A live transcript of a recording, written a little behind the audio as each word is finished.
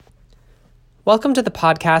Welcome to the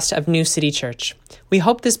podcast of New City Church. We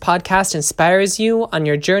hope this podcast inspires you on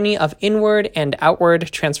your journey of inward and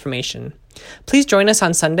outward transformation. Please join us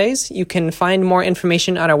on Sundays. You can find more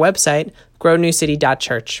information on our website,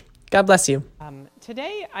 grownewcity.church. God bless you.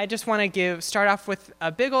 Today, I just want to start off with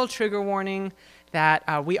a big old trigger warning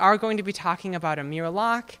that we are going to be talking about Amir,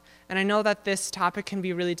 Locke. And I know that this topic can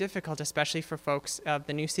be really difficult, especially for folks of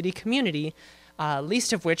the New City community,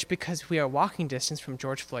 least of which because we are walking distance from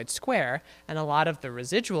George Floyd Square and a lot of the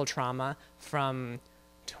residual trauma from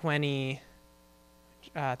the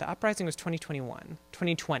uprising was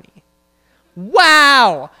 2020.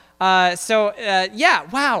 Wow!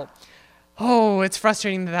 Wow. Oh, it's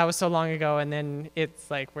frustrating that was so long ago, and then it's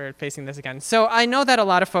like we're facing this again. So I know that a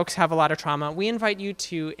lot of folks have a lot of trauma. We invite you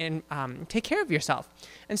to take care of yourself.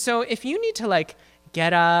 And so if you need to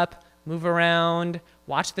get up, move around,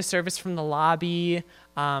 watch the service from the lobby,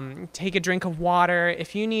 take a drink of water.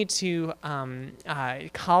 If you need to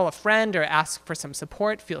call a friend or ask for some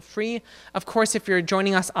support, feel free. Of course, if you're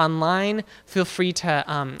joining us online, feel free to,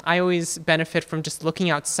 I always benefit from just looking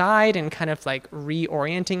outside and kind of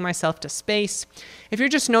reorienting myself to space. If you're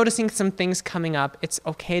just noticing some things coming up, it's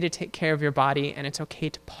okay to take care of your body, and it's okay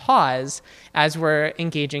to pause as we're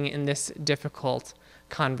engaging in this difficult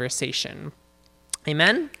conversation.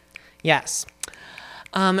 Amen? Yes.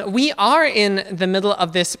 We are in the middle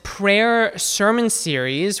of this prayer sermon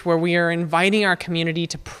series where we are inviting our community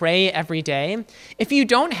to pray every day. If you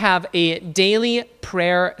don't have a daily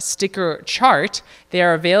prayer sticker chart, they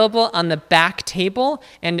are available on the back table.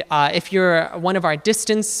 And if you're one of our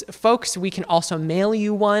distance folks, we can also mail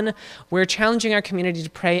you one. We're challenging our community to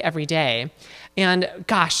pray every day. And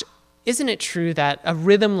gosh, isn't it true that a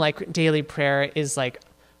rhythm like daily prayer is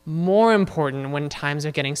more important when times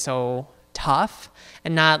are getting so tough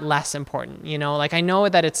and not less important? I know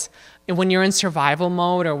that it's when you're in survival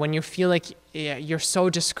mode, or when you feel like you're so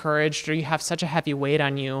discouraged, or you have such a heavy weight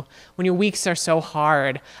on you, when your weeks are so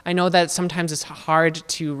hard, I know that sometimes it's hard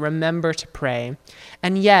to remember to pray.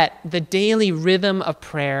 And yet the daily rhythm of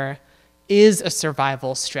prayer is a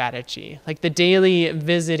survival strategy. The daily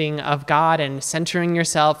visiting of God and centering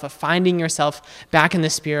yourself, of finding yourself back in the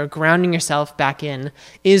Spirit, grounding yourself back in,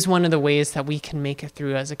 is one of the ways that we can make it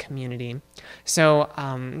through as a community. So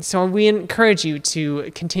we encourage you to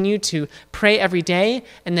continue to pray every day,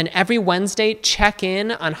 and then every Wednesday, check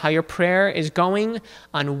in on how your prayer is going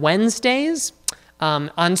on Wednesdays,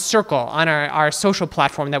 on Circle, on our social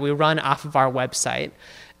platform that we run off of our website.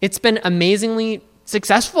 It's been amazingly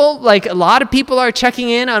successful. A lot of people are checking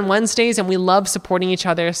in on Wednesdays, and we love supporting each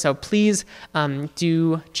other. So please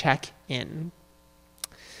do check in.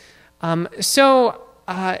 Throughout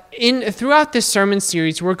this sermon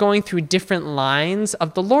series, we're going through different lines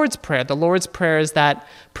of the Lord's Prayer. The Lord's Prayer is that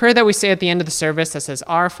prayer that we say at the end of the service that says,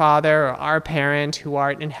 "Our Father," or "Our Parent, who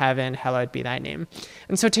art in heaven, hallowed be thy name."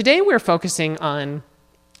 And so today we're focusing on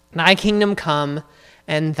 "Thy kingdom come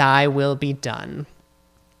and thy will be done."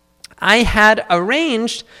 I had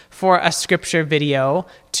arranged for a scripture video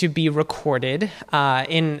to be recorded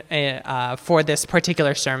for this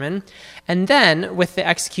particular sermon. And then, with the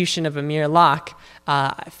execution of Amir, Locke,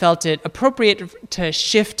 I felt it appropriate to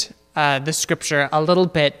shift the scripture a little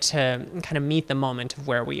bit to kind of meet the moment of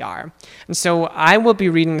where we are. And so I will be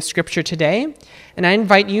reading the scripture today, and I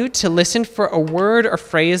invite you to listen for a word or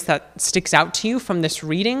phrase that sticks out to you from this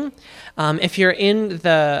reading. If you're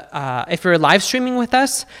if you're live streaming with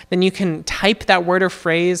us, then you can type that word or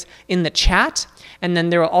phrase in the chat, and then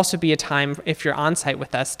there will also be a time, if you're on site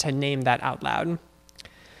with us, to name that out loud.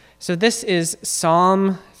 So this is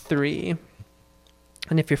Psalm 3.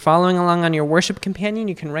 And if you're following along on your worship companion,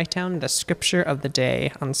 you can write down the scripture of the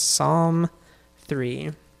day on Psalm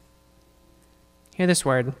 3. Hear this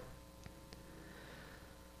word.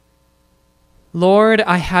 Lord,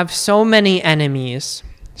 I have so many enemies.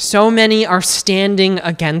 So many are standing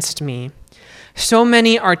against me. So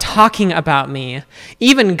many are talking about me.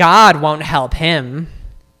 Even God won't help him.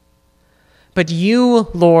 But you,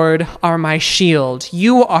 Lord, are my shield.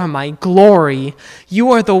 You are my glory.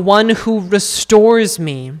 You are the one who restores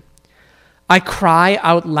me. I cry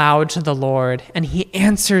out loud to the Lord, and he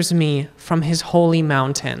answers me from his holy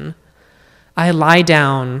mountain. I lie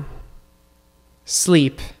down,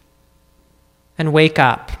 sleep, and wake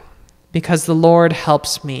up, because the Lord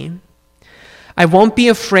helps me. I won't be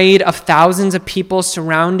afraid of thousands of people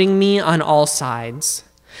surrounding me on all sides.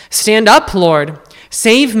 Stand up, Lord.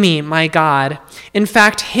 Save me, my God. In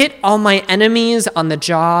fact, hit all my enemies on the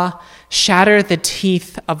jaw. Shatter the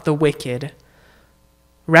teeth of the wicked.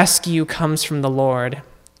 Rescue comes from the Lord.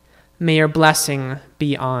 May your blessing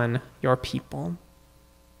be on your people.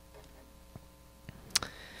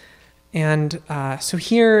 And so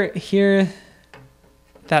here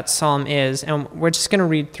that psalm is, and we're just going to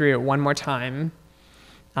read through it one more time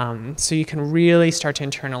so you can really start to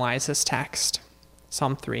internalize this text.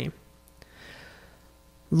 Psalm 3.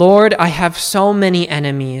 Lord, I have so many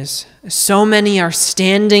enemies. So many are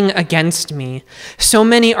standing against me. So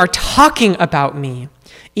many are talking about me.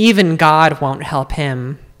 Even God won't help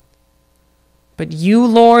him. But you,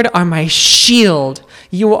 Lord, are my shield.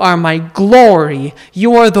 You are my glory.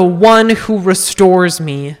 You are the one who restores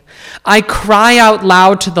me. I cry out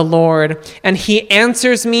loud to the Lord, and he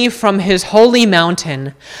answers me from his holy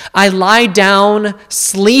mountain. I lie down,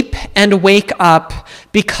 sleep, and wake up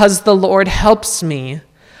because the Lord helps me.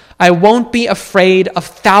 I won't be afraid of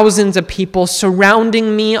thousands of people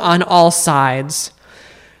surrounding me on all sides.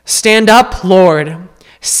 Stand up, Lord.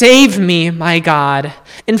 Save me, my God.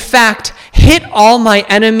 In fact, hit all my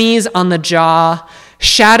enemies on the jaw.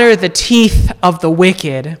 Shatter the teeth of the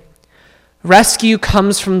wicked. Rescue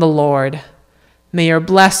comes from the Lord. May your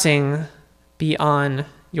blessing be on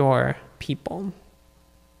your people.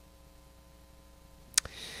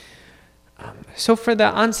 So for the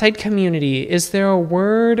on-site community, is there a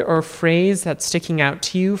word or phrase that's sticking out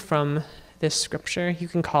to you from this scripture? You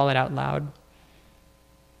can call it out loud.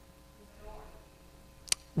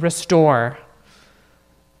 Restore.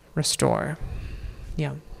 Restore.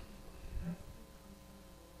 Yeah.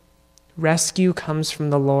 Rescue comes from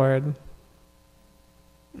the Lord.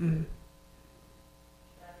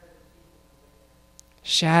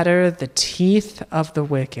 Shatter the teeth of the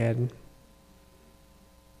wicked.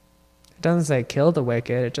 It doesn't say kill the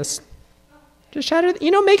wicked. It just shatter,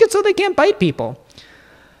 make it so they can't bite people.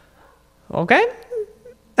 Okay?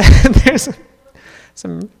 There's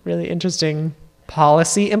some really interesting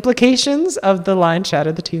policy implications of the line,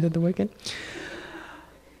 shatter the teeth of the wicked.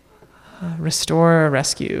 Restore,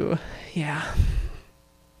 rescue. Yeah.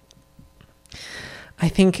 I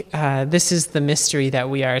think this is the mystery that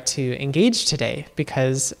we are to engage today,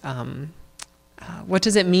 because what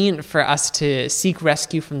does it mean for us to seek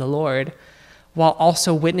rescue from the Lord while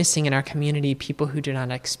also witnessing in our community people who do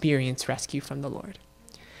not experience rescue from the Lord?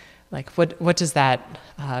 Like, what does that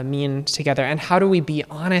mean together? And how do we be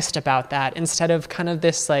honest about that instead of kind of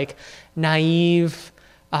this like naive,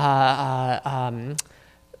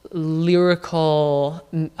 lyrical,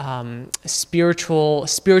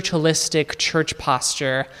 spiritualistic church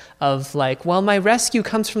posture of like, well, my rescue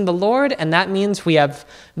comes from the Lord, and that means we have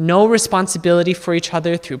no responsibility for each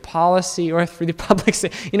other through policy or through the public.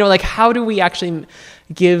 Like, how do we actually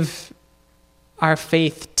give our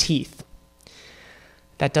faith teeth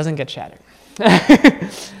that doesn't get shattered?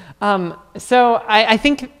 So I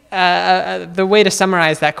think the way to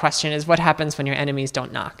summarize that question is, what happens when your enemies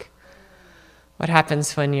don't knock? What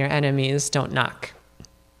happens when your enemies don't knock?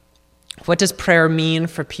 What does prayer mean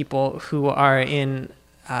for people who are in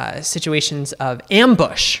situations of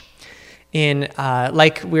ambush, in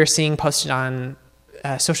like we're seeing posted on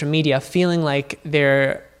social media, feeling like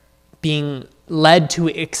they're being led to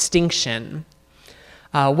extinction?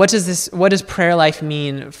 What does prayer life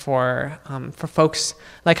mean for folks,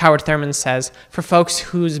 like Howard Thurman says, for folks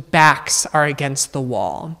whose backs are against the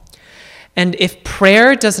wall? And if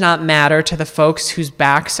prayer does not matter to the folks whose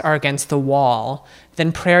backs are against the wall,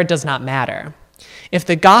 then prayer does not matter. If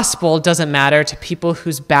the gospel doesn't matter to people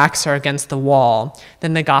whose backs are against the wall,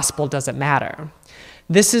 then the gospel doesn't matter.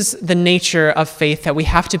 This is the nature of faith that we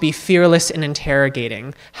have to be fearless in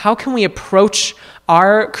interrogating. How can we approach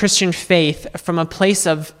our Christian faith from a place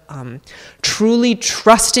of truly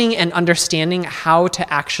trusting and understanding how to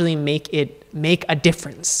actually make a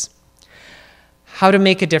difference? How to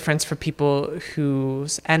make a difference for people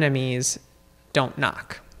whose enemies don't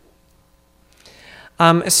knock.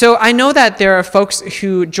 So I know that there are folks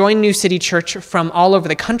who join New City Church from all over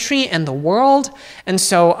the country and the world, and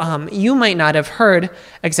so you might not have heard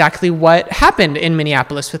exactly what happened in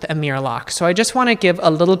Minneapolis with Amir Locke. So I just want to give a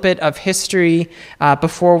little bit of history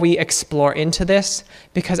before we explore into this,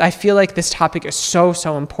 because I feel like this topic is so,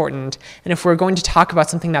 so important, and if we're going to talk about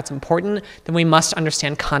something that's important, then we must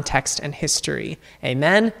understand context and history.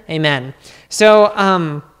 Amen? Amen.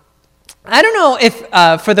 So, I don't know if,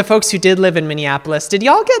 for the folks who did live in Minneapolis, did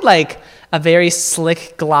y'all get like a very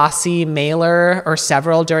slick, glossy mailer or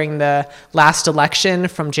several during the last election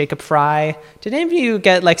from Jacob Fry? Did any of you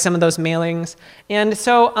get like some of those mailings? And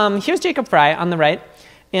so here's Jacob Fry on the right.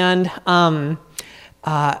 And,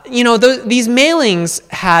 these mailings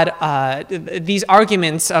had these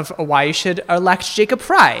arguments of why you should elect Jacob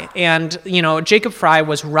Fry. And, Jacob Fry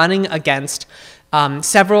was running against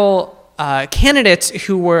several candidates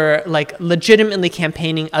who were like legitimately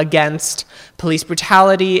campaigning against police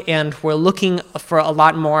brutality and were looking for a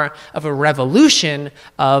lot more of a revolution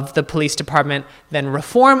of the police department than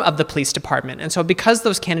reform of the police department. And so because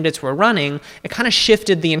those candidates were running, it kind of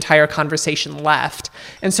shifted the entire conversation left.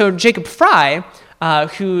 And so Jacob Frye,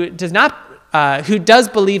 who does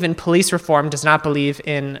believe in police reform, does not believe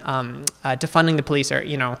in defunding the police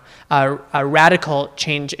or, a radical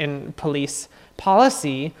change in police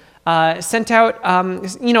policy, sent out,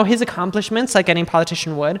 his accomplishments, like any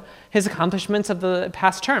politician would, his accomplishments of the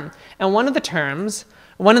past term. And one of the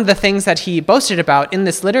things that he boasted about in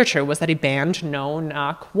this literature was that he banned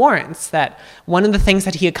no-knock warrants, that one of the things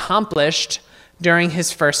that he accomplished during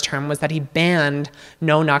his first term was that he banned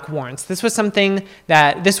no-knock warrants. This was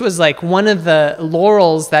like one of the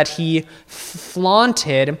laurels that he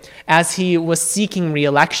flaunted as he was seeking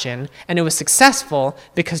re-election, and it was successful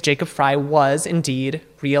because Jacob Frye was indeed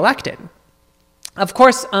re-elected. Of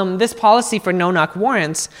course, this policy for no-knock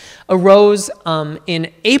warrants arose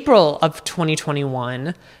in April of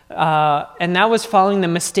 2021, and that was following the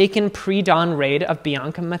mistaken pre-dawn raid of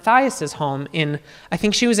Bianca Mathias's home I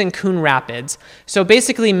think she was in Coon Rapids. So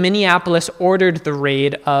basically, Minneapolis ordered the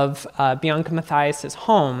raid of Bianca Mathias's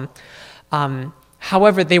home.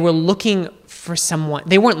 However, they were looking for someone.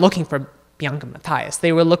 They weren't looking for Bianca Mathias.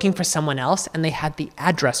 They were looking for someone else, and they had the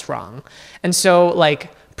address wrong. And so,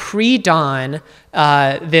 pre-dawn,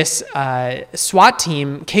 this SWAT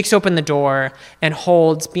team kicks open the door and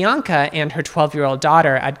holds Bianca and her 12-year-old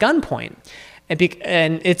daughter at gunpoint. And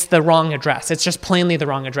it's the wrong address. It's just plainly the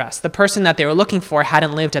wrong address. The person that they were looking for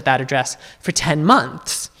hadn't lived at that address for 10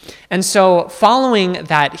 months. And so following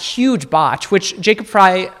that huge botch, which Jacob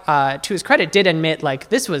Frye, to his credit, did admit,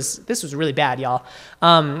 this was really bad, y'all.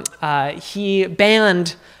 He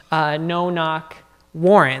banned no-knock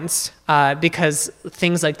warrants because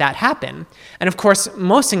things like that happen. And of course,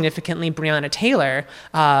 most significantly, Breonna Taylor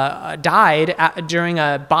died during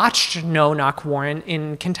a botched no-knock warrant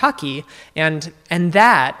in Kentucky, and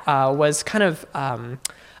that was kind of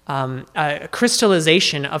a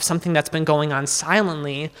crystallization of something that's been going on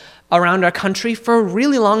silently around our country for a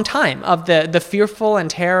really long time, of the fearful and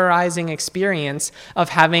terrorizing experience of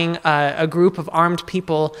having a group of armed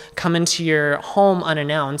people come into your home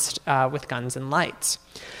unannounced with guns and lights.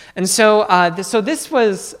 And so this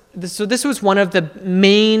was one of the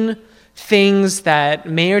main things that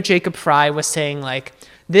Mayor Jacob Frye was saying,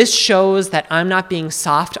 this shows that I'm not being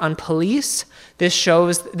soft on police. This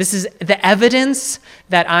is the evidence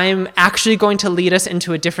that I'm actually going to lead us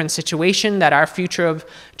into a different situation, that our future of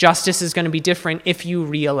justice is going to be different if you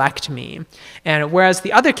re-elect me. And whereas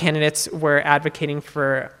the other candidates were advocating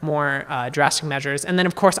for more drastic measures. And then,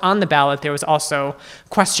 of course, on the ballot, there was also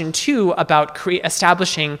question 2 about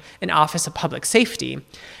establishing an Office of Public Safety,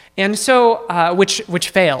 and so which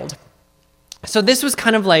failed. So this was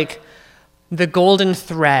kind of the golden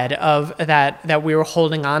thread of that we were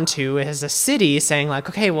holding on to as a city, saying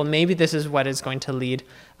okay, well, maybe this is what is going to lead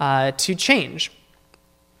to change.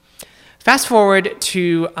 Fast forward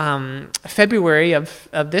to February of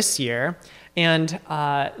this year, and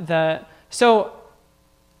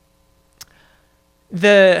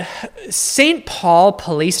the St. Paul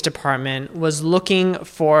Police Department was looking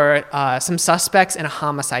for some suspects in a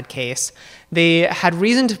homicide case. They had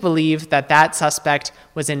reason to believe that suspect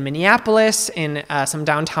was in Minneapolis in some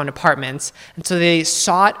downtown apartments, and so they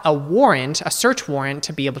sought a search warrant,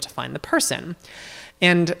 to be able to find the person.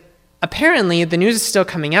 And apparently, the news is still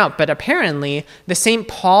coming out, but apparently the St.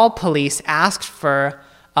 Paul police asked for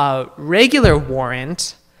a regular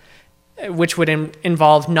warrant, which would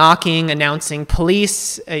involve knocking, announcing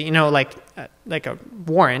police, like a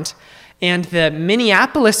warrant. And the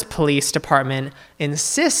Minneapolis Police Department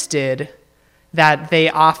insisted that they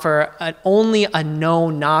offer only a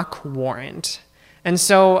no-knock warrant. And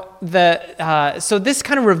so this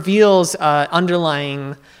kind of reveals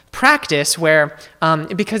underlying practice where,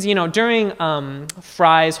 because, during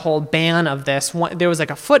Frye's whole ban of this, there was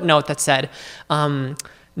a footnote that said,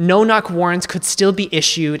 no-knock warrants could still be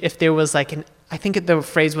issued if there was I think the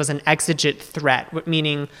phrase was an exigent threat,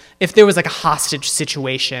 meaning if there was a hostage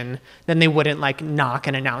situation, then they wouldn't knock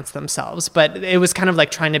and announce themselves. But it was kind of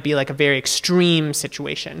trying to be a very extreme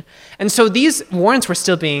situation. And so these warrants were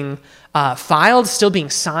still being filed, still being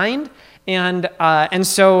signed. And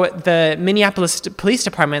so the Minneapolis Police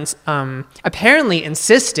Department apparently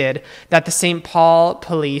insisted that the St. Paul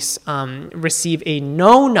police receive a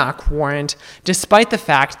no-knock warrant, despite the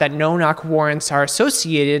fact that no-knock warrants are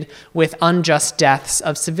associated with unjust deaths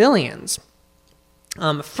of civilians.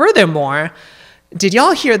 Furthermore, Did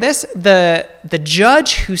y'all hear this? The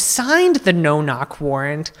judge who signed the no-knock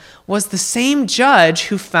warrant was the same judge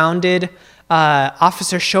who founded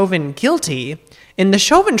Officer Chauvin guilty in the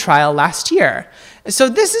Chauvin trial last year. So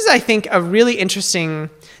this is, I think, a really interesting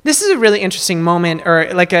moment, or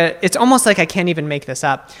it's almost like I can't even make this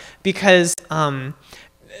up, because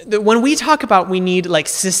when we talk about we need like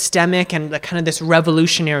systemic and kind of this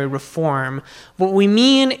revolutionary reform, what we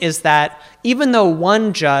mean is that even though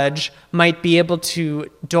one judge might be able to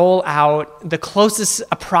dole out the closest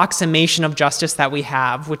approximation of justice that we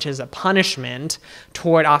have, which is a punishment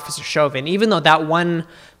toward Officer Chauvin, even though that one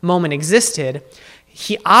moment existed,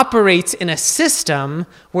 he operates in a system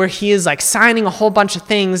where he is like signing a whole bunch of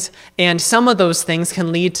things, and some of those things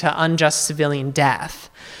can lead to unjust civilian death.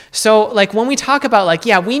 So like when we talk about like,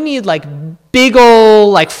 yeah, we need like big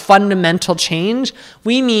ol' like fundamental change,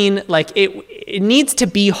 we mean like it needs to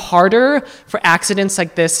be harder for accidents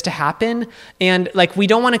like this to happen. And like we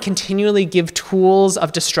don't want to continually give tools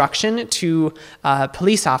of destruction to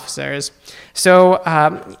police officers. So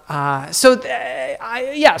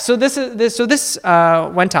this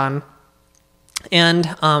went on.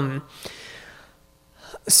 And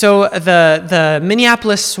so the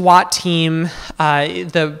Minneapolis SWAT team,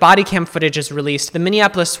 the body cam footage is released. The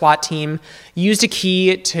Minneapolis SWAT team used a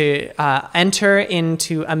key to enter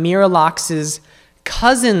into Amir Locke's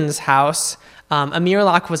cousin's house. Amir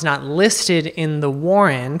Locke was not listed in the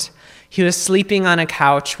warrant. He was sleeping on a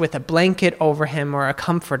couch with a blanket over him, or a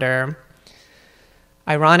comforter.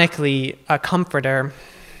 Ironically, a comforter.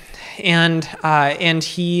 And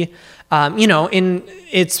he...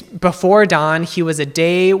 it's before dawn. He was a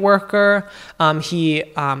day worker. He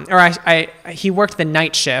worked the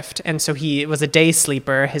night shift, and so he was a day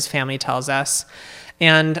sleeper, his family tells us.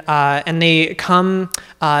 And they come,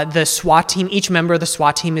 the SWAT team, each member of the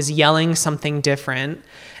SWAT team is yelling something different.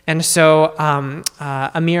 And so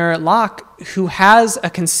Amir Locke, who has a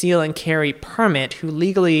conceal and carry permit, who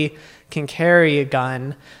legally can carry a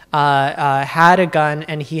gun, had a gun,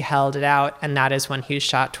 and he held it out, and that is when he was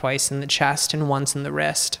shot twice in the chest and once in the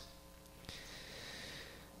wrist.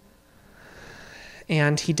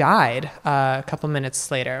 And he died a couple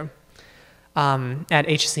minutes later at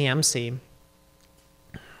HCMC.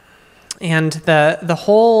 And the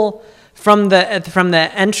whole from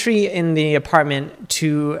the entry in the apartment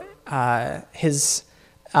to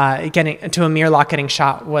Amir Locke getting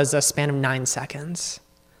shot was a span of 9 seconds.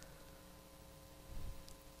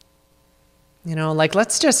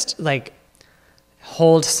 Let's just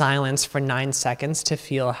hold silence for 9 seconds to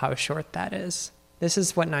feel how short that is. This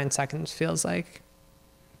is what 9 seconds feels like.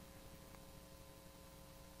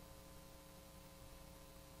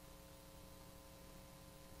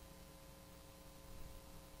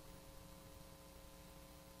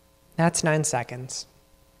 That's 9 seconds.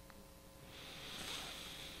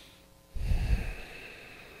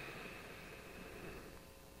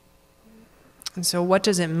 And so what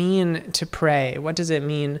does it mean to pray? What does it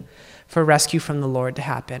mean for rescue from the Lord to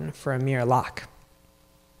happen for Amir Locke?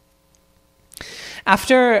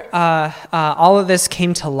 After all of this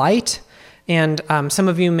came to light, and some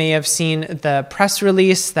of you may have seen the press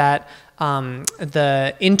release that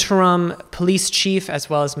the interim police chief, as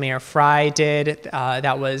well as Mayor Fry, did,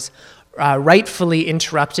 that was rightfully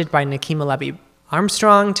interrupted by Nikema Levy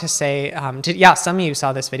Armstrong to say, some of you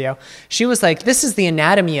saw this video. She was like, "This is the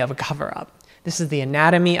anatomy of a cover-up. This is the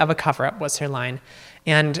anatomy of a cover-up," was her line.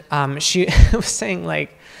 And she was saying,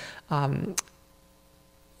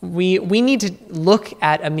 we need to look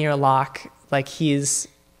at Amir Locke like he's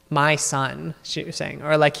my son, she was saying,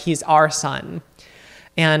 or like he's our son.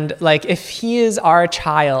 And if he is our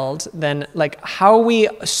child, then how are we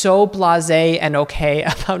so blasé and okay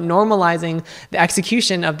about normalizing the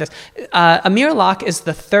execution of this? Amir Locke is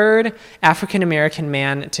the third African-American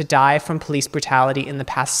man to die from police brutality in the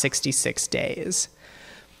past 66 days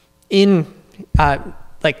in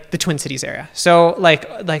the Twin Cities area. So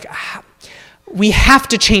we have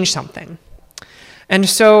to change something. And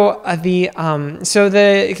so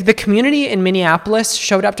the community in Minneapolis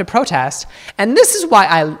showed up to protest. And this is why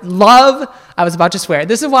I was about to swear,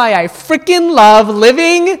 this is why I freaking love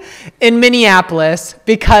living in Minneapolis,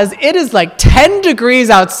 because it is 10 degrees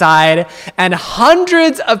outside and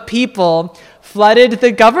hundreds of people flooded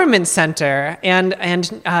the government center, and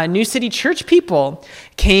New City Church people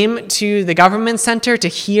came to the government center to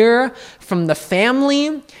hear from the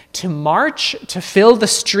family, to march, to fill the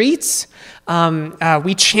streets.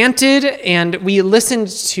 We chanted and we listened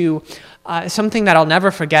to something that I'll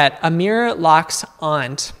never forget. Amir Locke's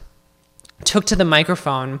aunt took to the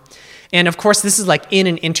microphone. And of course, this is like in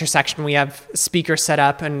an intersection. We have speakers set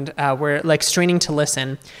up and we're like straining to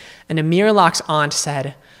listen. And Amir Locke's aunt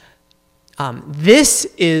said, this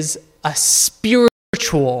is a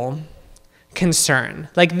spiritual concern.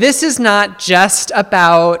 Like, this is not just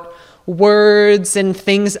about words and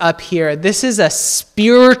things up here. This is a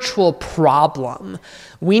spiritual problem.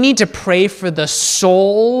 We need to pray for the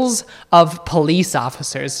souls of police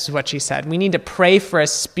officers, is what she said. We need to pray for a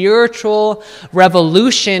spiritual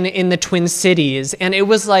revolution in the Twin Cities. And it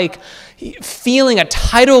was like feeling a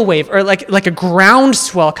tidal wave or like a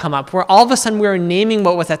groundswell come up where all of a sudden we were naming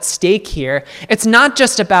what was at stake here. It's not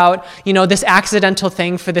just about, this accidental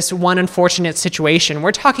thing for this one unfortunate situation.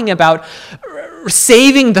 We're talking about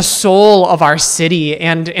saving the soul of our city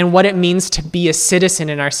and what it means to be a citizen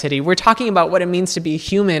in our city. We're talking about what it means to be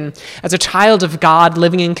human as a child of God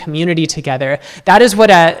living in community together. That is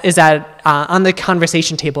what is on the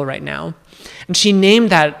conversation table right now. And she named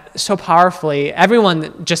that so powerfully.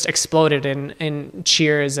 Everyone just exploded in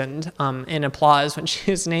cheers and in applause when she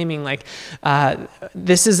was naming, like,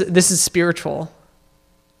 this is spiritual.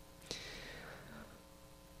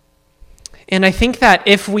 And I think that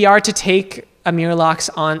if we are to take Amir Locke's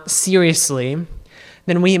aunt seriously,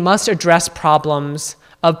 then we must address problems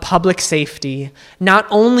of public safety, not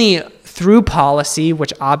only through policy,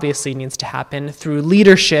 which obviously needs to happen, through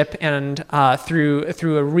leadership and through a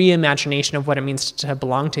reimagination of what it means to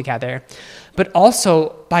belong together, but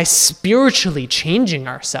also by spiritually changing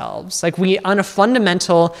ourselves. Like, we, on a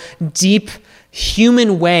fundamental, deep,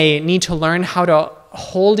 human way, need to learn how to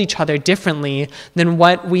hold each other differently than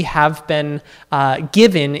what we have been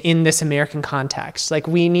given in this American context. Like,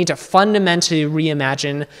 we need to fundamentally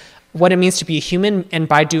reimagine what it means to be a human, and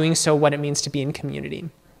by doing so, what it means to be in community.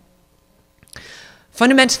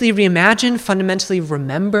 Fundamentally reimagine, fundamentally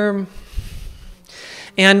remember.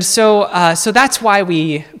 And so that's why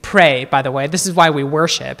we pray, by the way. This is why we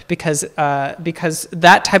worship, because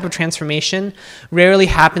that type of transformation rarely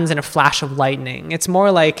happens in a flash of lightning. It's more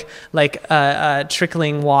like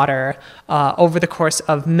trickling water over the course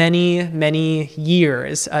of many, many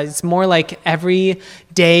years. It's more like every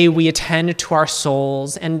day we attend to our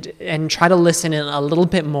souls and try to listen in a little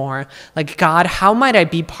bit more. Like, God, how might I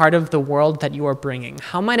be part of the world that you are bringing?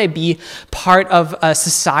 How might I be part of a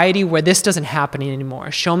society where this doesn't happen anymore?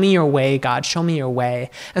 Show me your way, God. Show me your way.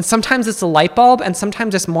 And sometimes it's a light bulb, and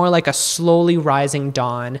sometimes it's more like a slowly rising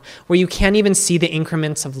dawn where you can't even see the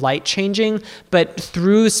increments of light changing, but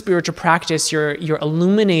through spiritual practice, you're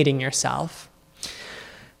illuminating yourself.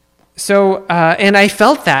 So, and I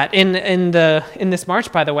felt that in this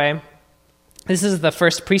march, by the way. This is the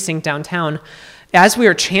first precinct downtown. As we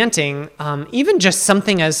were chanting, even just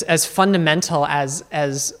something as fundamental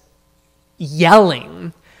as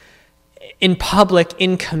yelling in public,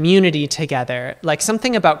 in community together, like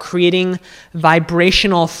something about creating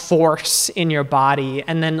vibrational force in your body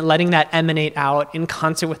and then letting that emanate out in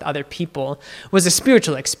concert with other people was a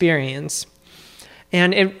spiritual experience.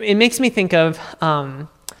 And it makes me think of,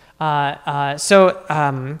 I've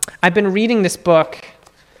been reading this book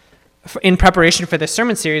in preparation for this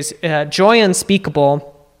sermon series, Joy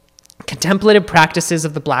Unspeakable, Contemplative Practices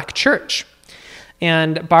of the Black Church.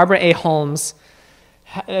 And Barbara A. Holmes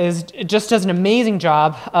just does an amazing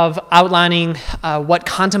job of outlining what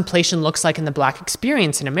contemplation looks like in the Black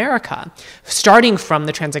experience in America, starting from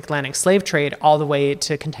the transatlantic slave trade all the way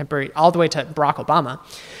to Barack Obama.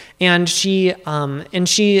 And she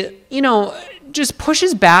just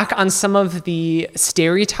pushes back on some of the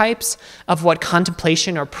stereotypes of what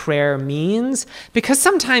contemplation or prayer means, because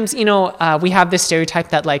sometimes, we have this stereotype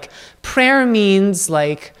that like prayer means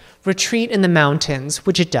like retreat in the mountains,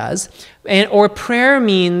 which it does, or prayer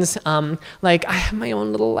means like I have my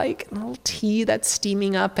own little tea that's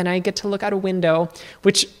steaming up and I get to look out a window,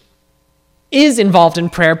 which is involved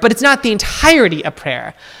in prayer, but it's not the entirety of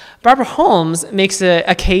prayer. Barbara Holmes makes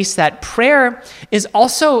a case that prayer is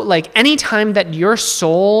also like any time that your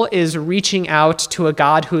soul is reaching out to a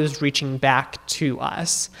God who is reaching back to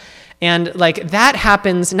us. And like that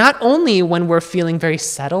happens not only when we're feeling very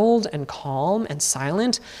settled and calm and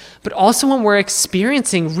silent, but also when we're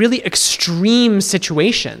experiencing really extreme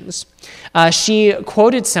situations. She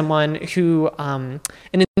quoted someone who, an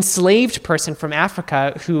enslaved person from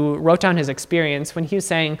Africa who wrote down his experience when he was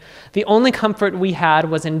saying, "The only comfort we had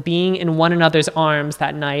was in being in one another's arms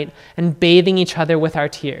that night and bathing each other with our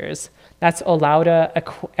tears." That's Olaudah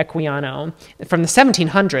Equiano from the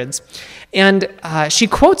 1700s. And she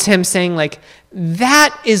quotes him saying, like,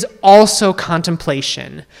 that is also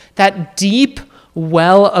contemplation, that deep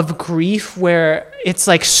well of grief where it's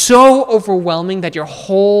like so overwhelming that your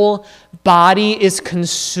whole body is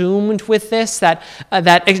consumed with this, that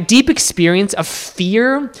a deep experience of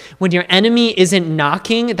fear when your enemy isn't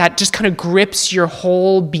knocking, that just kind of grips your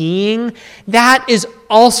whole being, that is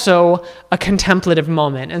also a contemplative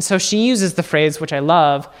moment. And so she uses the phrase, which I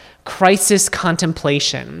love, crisis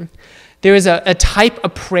contemplation. There is a type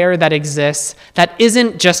of prayer that exists that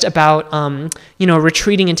isn't just about,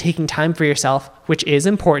 retreating and taking time for yourself, which is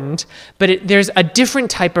important, but there's a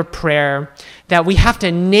different type of prayer that we have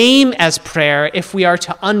to name as prayer if we are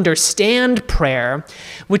to understand prayer,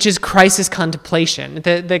 which is crisis contemplation,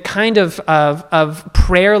 the kind of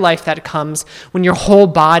prayer life that comes when your whole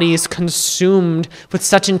body is consumed with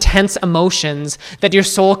such intense emotions that your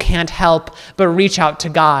soul can't help but reach out to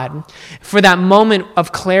God. For that moment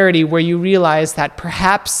of clarity where you realize that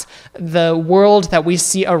perhaps the world that we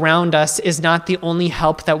see around us is not the only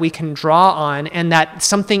help that we can draw on, and that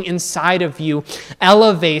something inside of you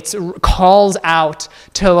elevates, calls out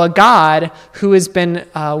to a God who has been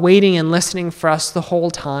waiting and listening for us the whole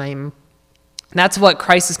time. That's what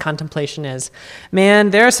crisis contemplation is.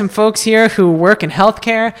 Man, there are some folks here who work in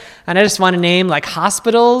healthcare, and I just want to name like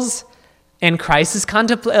hospitals and crisis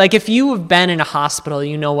contemplation. Like if you have been in a hospital,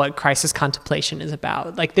 you know what crisis contemplation is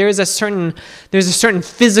about. Like there's a certain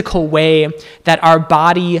physical way that our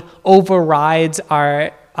body overrides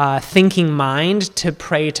our thinking mind to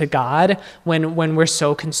pray to God when we're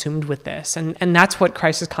so consumed with this. And that's what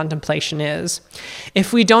crisis contemplation is.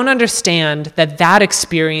 If we don't understand that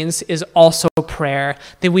experience is also prayer,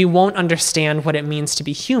 then we won't understand what it means to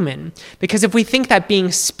be human. Because if we think that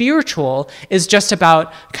being spiritual is just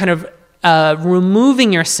about kind of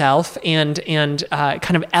removing yourself and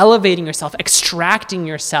kind of elevating yourself, extracting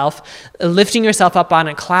yourself, lifting yourself up on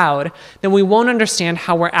a cloud, then we won't understand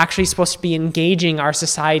how we're actually supposed to be engaging our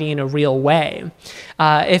society in a real way.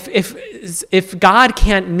 If God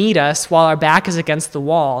can't meet us while our back is against the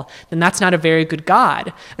wall, then that's not a very good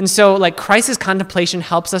God. And so, like, crisis contemplation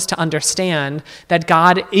helps us to understand that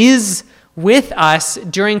God is with us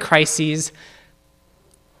during crises,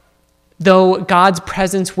 though God's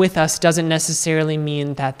presence with us doesn't necessarily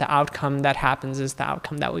mean that the outcome that happens is the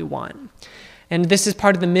outcome that we want. And this is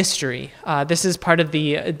part of the mystery. This is part of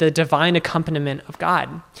the divine accompaniment of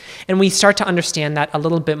God. And we start to understand that a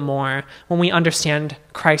little bit more when we understand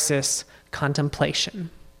crisis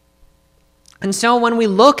contemplation. And so when we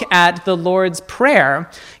look at the Lord's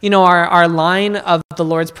Prayer, our line of the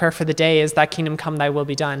Lord's Prayer for the day is, "Thy kingdom come, thy will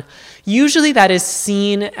be done." Usually that is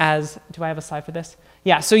seen as, do I have a slide for this?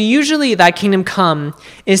 Yeah, so usually thy kingdom come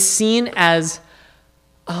is seen as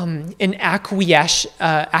an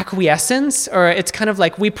acquiescence, or it's kind of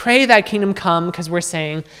like we pray thy kingdom come because we're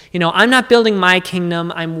saying, I'm not building my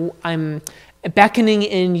kingdom, I'm beckoning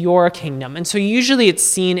in your kingdom. And so usually it's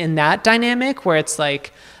seen in that dynamic where it's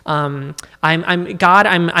like, I'm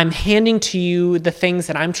handing to you the things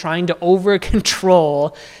that I'm trying to over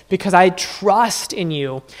control because I trust in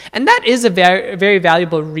you. And that is a very, very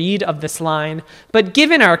valuable read of this line. But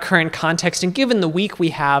given our current context and given the week we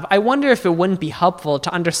have, I wonder if it wouldn't be helpful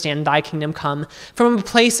to understand thy kingdom come from a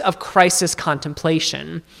place of crisis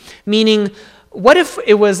contemplation. Meaning, what if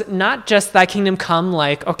it was not just thy kingdom come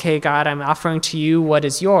like, okay, God, I'm offering to you what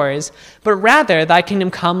is yours, but rather thy kingdom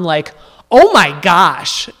come like, oh my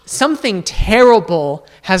gosh, something terrible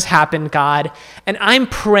has happened, God, and I'm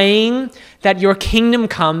praying that your kingdom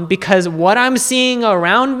come because what I'm seeing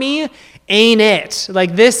around me ain't it.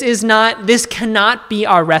 Like this cannot be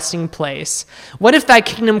our resting place. What if thy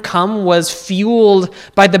kingdom come was fueled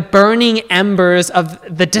by the burning embers of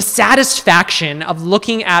the dissatisfaction of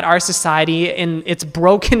looking at our society in its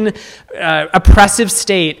broken, oppressive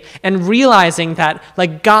state and realizing that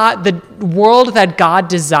like God, the world that God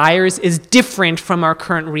desires is different from our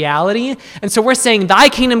current reality. And so we're saying thy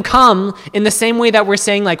kingdom come in the same way that we're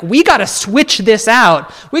saying like, we got to switch this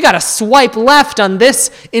out. We got to swipe left on this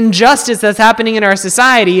injustice that's happening in our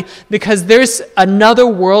society because there's another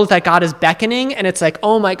world that God is beckoning, and it's like,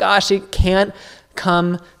 oh my gosh, it can't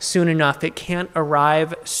come soon enough. It can't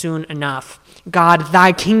arrive soon enough. God,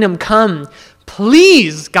 thy kingdom come.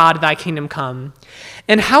 Please, God, thy kingdom come.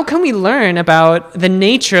 And how can we learn about the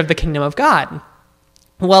nature of the kingdom of God?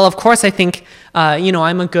 Well, of course, I think,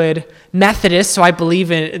 I'm a good Methodist, so I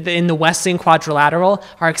believe in the Wesleyan quadrilateral.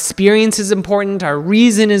 Our experience is important, our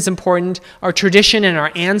reason is important, our tradition and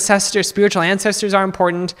our spiritual ancestors are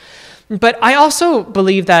important. But I also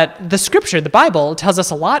believe that the scripture, the Bible, tells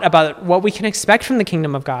us a lot about what we can expect from the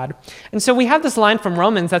kingdom of God. And so we have this line from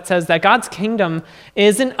Romans that says that God's kingdom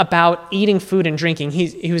isn't about eating food and drinking.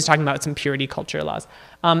 He was talking about some purity culture laws.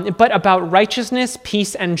 But about righteousness,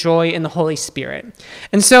 peace, and joy in the Holy Spirit.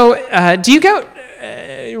 And so do you get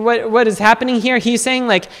what is happening here? He's saying,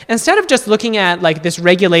 like, instead of just looking at like this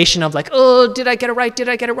regulation of like, oh, did I get it right? Did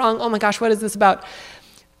I get it wrong? Oh my gosh, what is this about?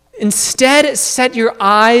 Instead, set your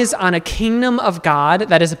eyes on a kingdom of God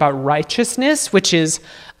that is about righteousness, which is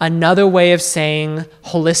another way of saying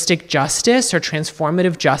holistic justice or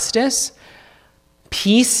transformative justice,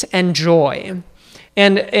 peace and joy.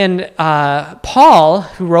 And Paul,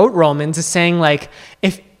 who wrote Romans, is saying, like,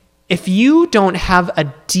 if you don't have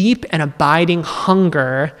a deep and abiding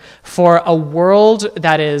hunger for a world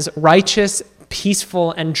that is righteous,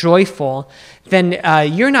 peaceful, and joyful, then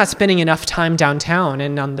you're not spending enough time downtown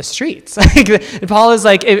and on the streets. Paul is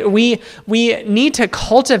like, we need to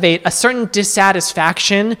cultivate a certain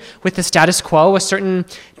dissatisfaction with the status quo, a certain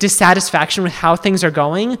dissatisfaction with how things are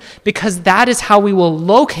going, because that is how we will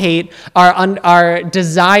locate our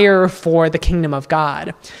desire for the kingdom of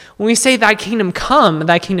God. When we say thy kingdom come,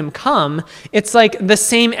 it's like the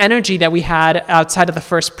same energy that we had outside of the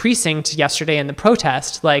first precinct yesterday in the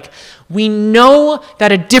protest. Like, we know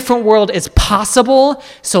that a different world is possible,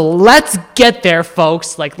 so let's get there,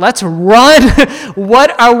 folks. Like, let's run.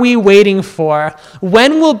 What are we waiting for?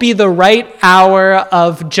 When will be the right hour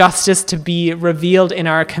of justice to be revealed in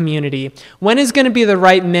our community? When is going to be the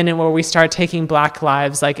right minute where we start taking Black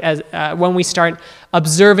lives, like when we start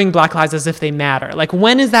observing Black lives as if they matter? Like,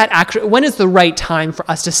 when is the right time for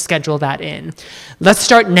us to schedule that in? Let's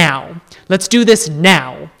start now. Let's do this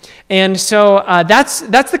now. And so that's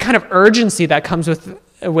the kind of urgency that comes with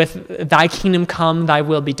thy kingdom come, thy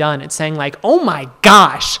will be done. It's saying, like, oh my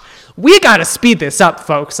gosh, we got to speed this up,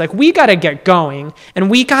 folks. Like, we got to get going, and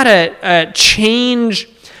we got to change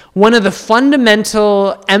one of the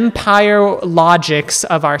fundamental empire logics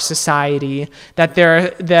of our society, that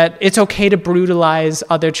it's okay to brutalize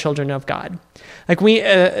other children of God. Like,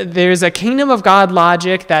 there's a kingdom of God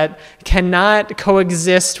logic that cannot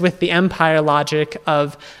coexist with the empire logic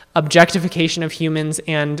of objectification of humans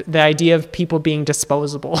and the idea of people being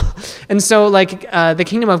disposable. And so, like, the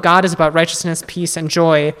kingdom of God is about righteousness, peace, and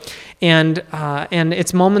joy. And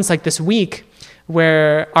it's moments like this week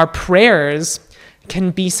where our prayers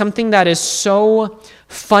can be something that is so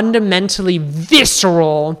fundamentally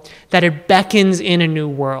visceral that it beckons in a new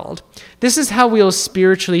world. This is how we'll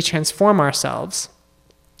spiritually transform ourselves.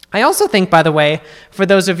 I also think, by the way, for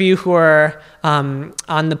those of you who are on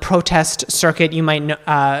the protest circuit, you might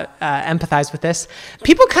empathize with this.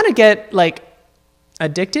 People kind of get, like,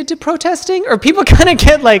 addicted to protesting, or people kind of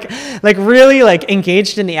get like really like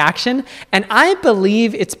engaged in the action. And I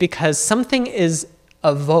believe it's because something is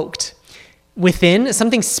evoked within,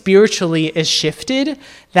 something spiritually is shifted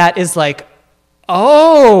that is like,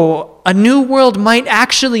 oh, a new world might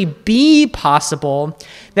actually be possible,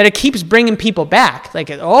 that it keeps bringing people back. Like,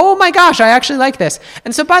 oh my gosh, I actually like this.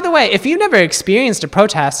 And so, by the way, if you've never experienced a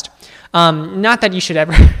protest, not that you should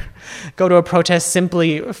ever go to a protest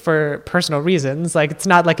simply for personal reasons. Like, it's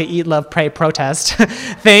not like a eat, love, pray protest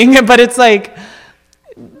thing, but it's like,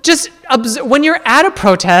 just when you're at a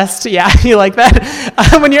protest, yeah, you like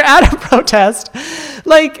that? When you're at a protest,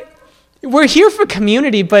 like, we're here for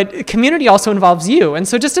community, but community also involves you. And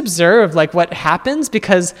so just observe, like, what happens,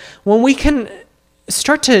 because when we can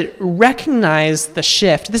start to recognize the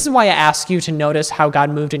shift, this is why I ask you to notice how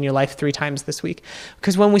God moved in your life 3 times this week.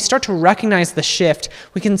 Because when we start to recognize the shift,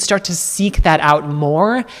 we can start to seek that out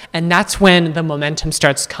more, and that's when the momentum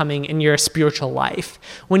starts coming in your spiritual life.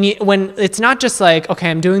 When it's not just like,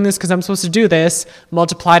 okay, I'm doing this because I'm supposed to do this,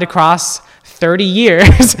 multiplied across 30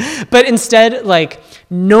 years, but instead, like,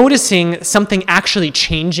 noticing something actually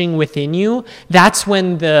changing within you, that's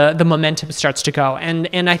when the momentum starts to go.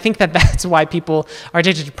 And I think that that's why people are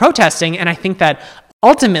addicted to protesting, and I think that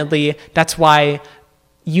ultimately that's why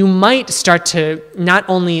you might start to not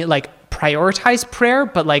only, like, prioritize prayer,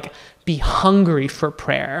 but, like, be hungry for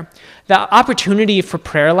prayer. The opportunity for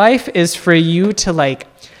prayer life is for you to, like,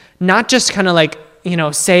 not just kind of, like, you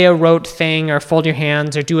know, say a rote thing or fold your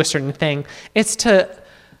hands or do a certain thing. It's to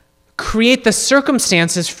create the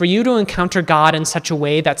circumstances for you to encounter God in such a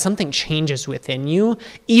way that something changes within you,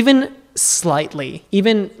 even slightly,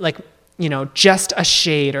 even, like, you know, just a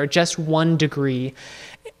shade or just 1 degree.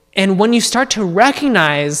 And when you start to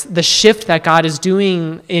recognize the shift that God is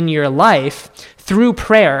doing in your life through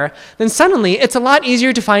prayer, then suddenly it's a lot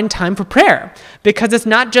easier to find time for prayer, because it's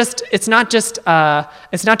not just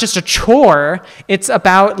a chore. It's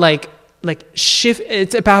about like shift.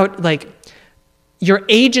 It's about, like, your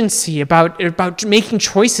agency, about making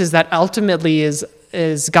choices that ultimately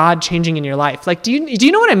is God changing in your life. Like, do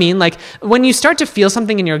you know what I mean? Like, when you start to feel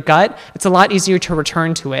something in your gut, it's a lot easier to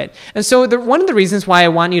return to it. And so one of the reasons why I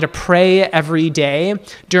want you to pray every day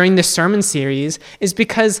during this sermon series is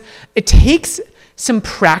because it takes some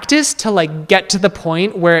practice to like get to the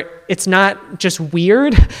point where it's not just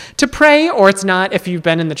weird to pray, or it's not, if you've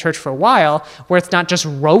been in the church for a while, where it's not just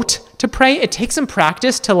rote to pray. It takes some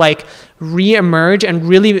practice to like re-emerge and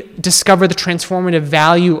really discover the transformative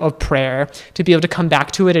value of prayer, to be able to come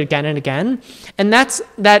back to it again and again. And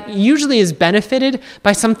that usually is benefited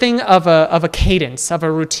by something of a cadence, of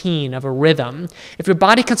a routine, of a rhythm. If your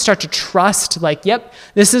body can start to trust, like, yep,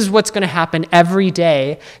 this is what's going to happen every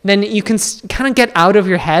day, then you can kind of get out of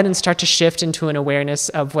your head and start to shift into an awareness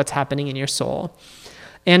of what's happening in your soul.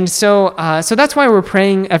 And so that's why we're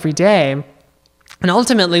praying every day. And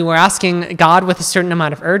ultimately, we're asking God with a certain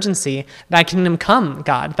amount of urgency, thy kingdom come,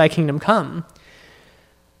 God, thy kingdom come.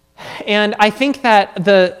 And I think that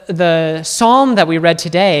the psalm that we read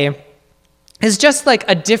today is just like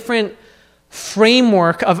a different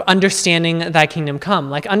framework of understanding thy kingdom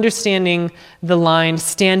come, like understanding the line,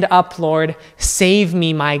 stand up, Lord, save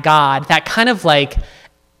me, my God, that kind of like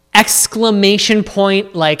exclamation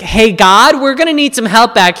point, like, hey, God, we're going to need some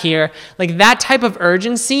help back here. Like that type of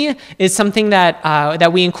urgency is something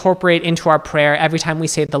that we incorporate into our prayer every time we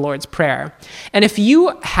say the Lord's Prayer. And if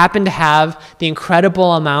you happen to have the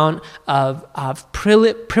incredible amount of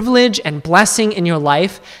privilege and blessing in your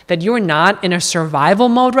life that you're not in a survival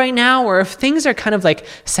mode right now, or if things are kind of like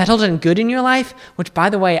settled and good in your life, which by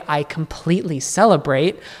the way, I completely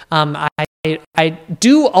celebrate, I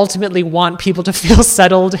do ultimately want people to feel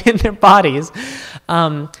settled in their bodies,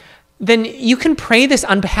 then you can pray this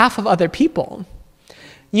on behalf of other people.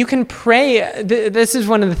 You can pray, this is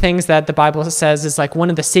one of the things that the Bible says is like one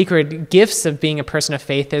of the sacred gifts of being a person of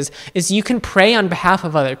faith is you can pray on behalf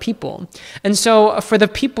of other people. And so for the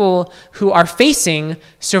people who are facing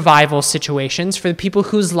survival situations, for the people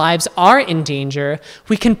whose lives are in danger,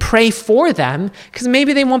 we can pray for them because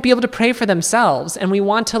maybe they won't be able to pray for themselves. And we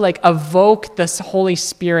want to like evoke this Holy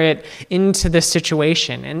Spirit into this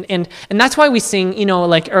situation. And that's why we sing,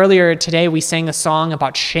 like earlier today, we sang a song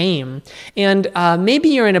about shame. And maybe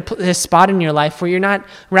you're in a spot in your life where you're not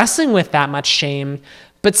wrestling with that much shame,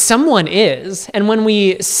 but someone is. And when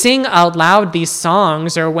we sing out loud these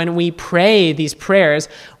songs, or when we pray these prayers,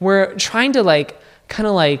 we're trying to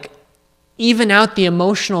even out the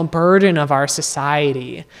emotional burden of our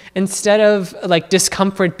society. Instead of like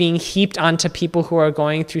discomfort being heaped onto people who are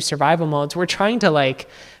going through survival modes, we're trying to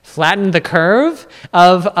flatten the curve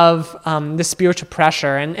of the spiritual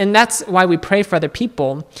pressure. And that's why we pray for other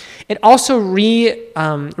people. It also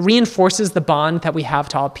reinforces the bond that we have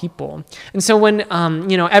to all people. And so when,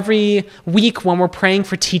 every week when we're praying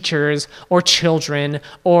for teachers or children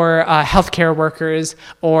or healthcare workers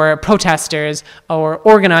or protesters or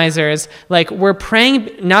organizers, we're praying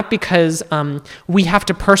not because we have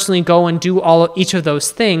to personally go and do each of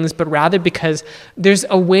those things, but rather because there's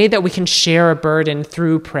a way that we can share a burden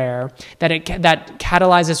through prayer, that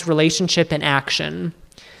catalyzes relationship and action.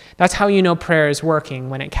 That's how you know prayer is working,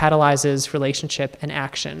 when it catalyzes relationship and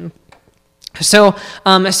action. So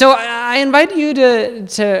I invite you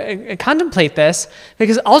to contemplate this,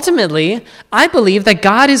 because ultimately I believe that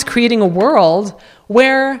God is creating a world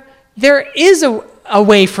where there is a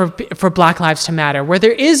way for Black lives to matter, where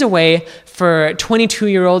there is a way for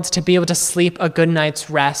 22-year-olds to be able to sleep a good night's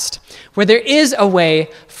rest, where there is a way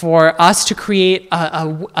for us to create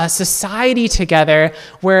a society together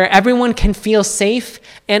where everyone can feel safe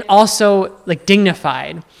and also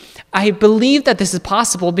dignified. I believe that this is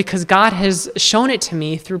possible because God has shown it to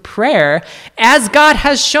me through prayer, as God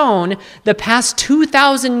has shown the past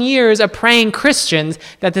 2,000 years of praying Christians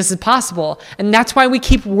that this is possible. And that's why we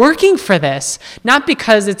keep working for this, not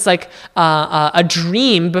because it's a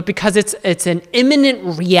dream, but because it's an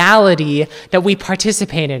imminent reality that we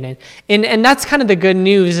participate in. And that's kind of the good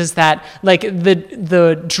news, is that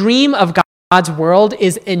the dream of God's world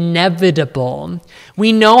is inevitable.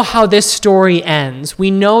 We know how this story ends.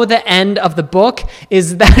 We know the end of the book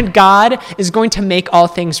is that God is going to make all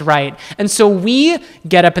things right. And so we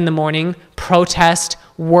get up in the morning, protest,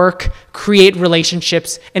 work, create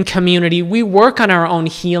relationships and community. We work on our own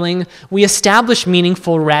healing. We establish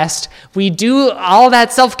meaningful rest. We do all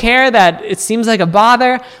that self-care that it seems like a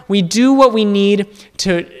bother. We do what we need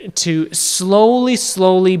to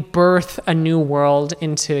slowly birth a new world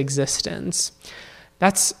into existence.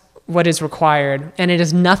 That's what is required, and it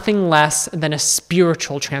is nothing less than a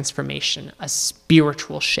spiritual transformation, a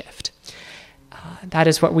spiritual shift. That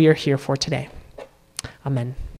is what we are here for today. Amen.